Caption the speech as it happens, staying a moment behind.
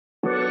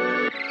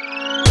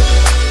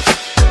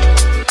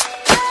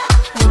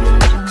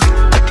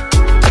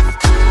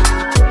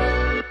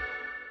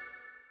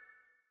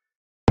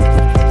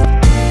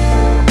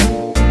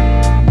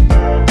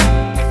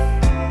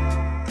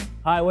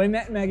Hi, we're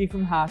Matt and Maggie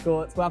from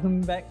Harcourts. Welcome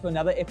back to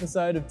another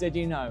episode of Did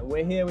You Know?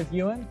 We're here with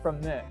Ewan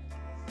from MERC.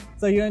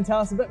 So Ewan, tell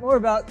us a bit more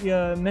about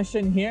your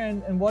mission here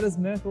and what is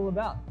MERC all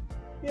about?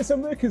 Yeah, so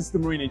MERC is the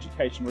Marine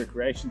Education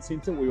Recreation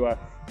Centre. We were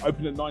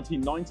opened in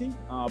 1990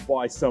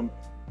 by some,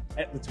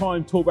 at the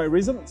time, Torbay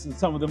residents, and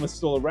some of them are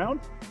still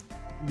around.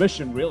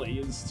 Mission really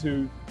is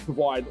to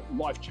provide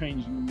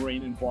life-changing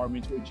marine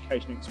environmental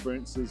education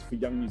experiences for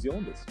young New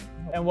Zealanders.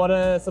 And what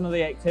are some of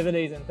the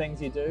activities and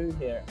things you do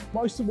here?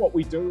 Most of what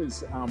we do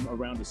is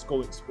around a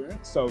school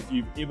experience. So if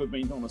you've ever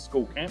been on a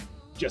school camp,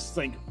 just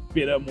think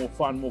better, more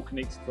fun, more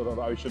connected to the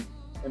ocean.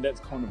 And that's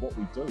kind of what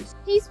we do.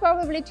 He's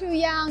probably too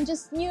young,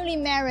 just newly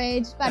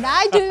married, but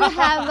I do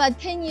have a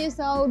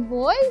 10-year-old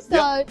boy,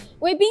 so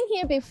We've been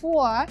here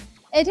before.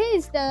 It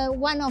is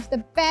one of the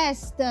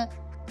best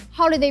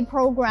holiday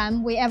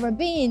program we ever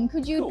been.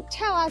 Could you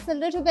tell us a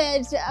little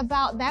bit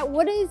about that?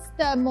 What is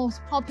the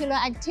most popular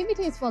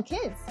activities for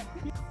kids?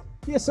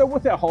 Yeah, so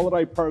with our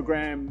holiday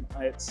program,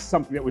 it's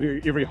something that we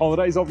do every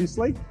holidays,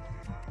 obviously.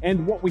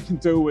 And what we can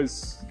do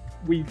is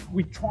we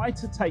try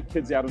to take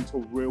kids out into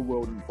a real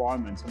world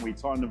environment, and we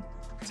kind of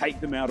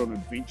take them out on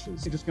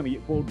adventures. They're just going to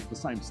get bored with the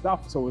same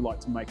stuff, so we like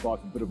to make life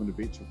a bit of an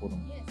adventure for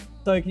them.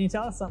 So can you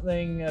tell us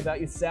something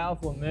about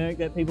yourself or MERC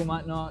that people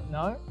might not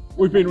know?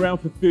 We've been around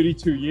for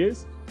 32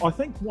 years. I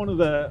think one of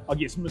the,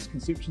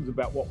 misconceptions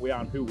about what we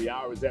are and who we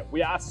are is that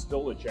we are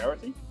still a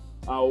charity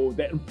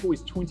that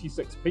employs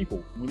 26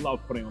 people. We love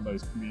putting on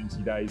those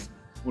community days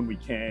when we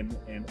can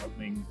and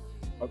opening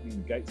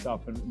the gates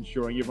up and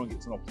ensuring everyone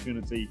gets an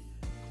opportunity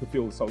to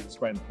feel the salt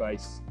spray in the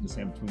face and the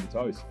sand between the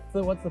toes.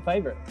 So what's the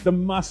favourite? The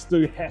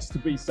must-do has to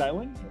be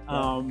sailing.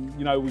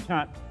 We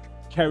can't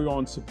carry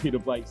on Sir Peter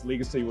Blake's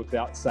legacy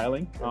without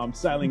sailing.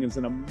 Sailing is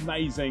an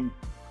amazing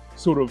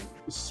sort of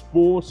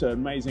sport, an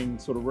amazing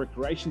sort of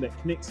recreation that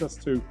connects us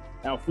to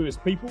our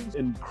first peoples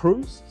in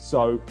crews.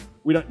 So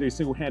we don't do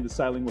single-handed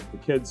sailing with the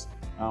kids.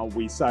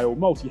 We sail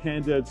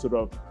multi-handed, sort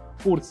of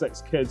 4 to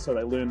 6 kids, so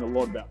they learn a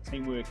lot about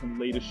teamwork and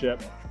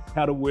leadership,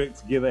 how to work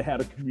together, how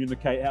to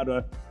communicate, how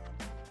to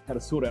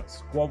sort out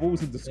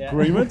squabbles and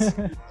disagreements.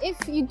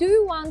 If you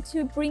do want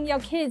to bring your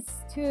kids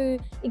to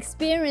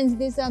experience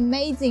these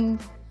amazing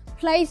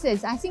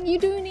places, I think you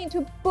do need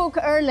to book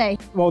early.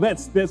 Well,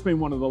 that's been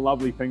one of the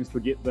lovely things to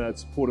get the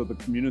support of the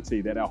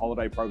community, that our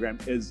holiday program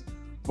is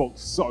booked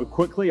so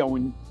quickly. I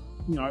mean,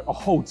 a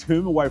whole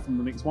term away from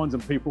the next ones,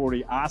 and people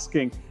already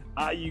asking,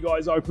 are you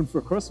guys open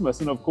for Christmas?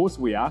 And of course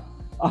we are.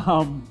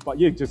 But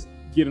yeah, just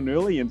get in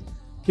early and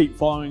keep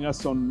following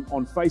us on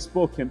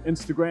Facebook and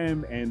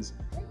Instagram, and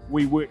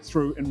we work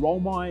through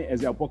EnrollMy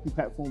as our booking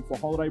platform for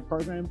holiday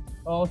program.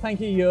 Well, thank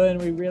you, Ewan.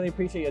 We really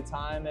appreciate your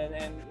time,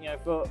 and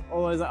for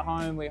all those at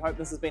home, we hope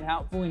this has been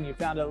helpful and you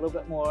found out a little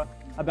bit more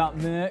about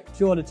MERC.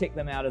 Sure to check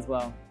them out as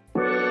well.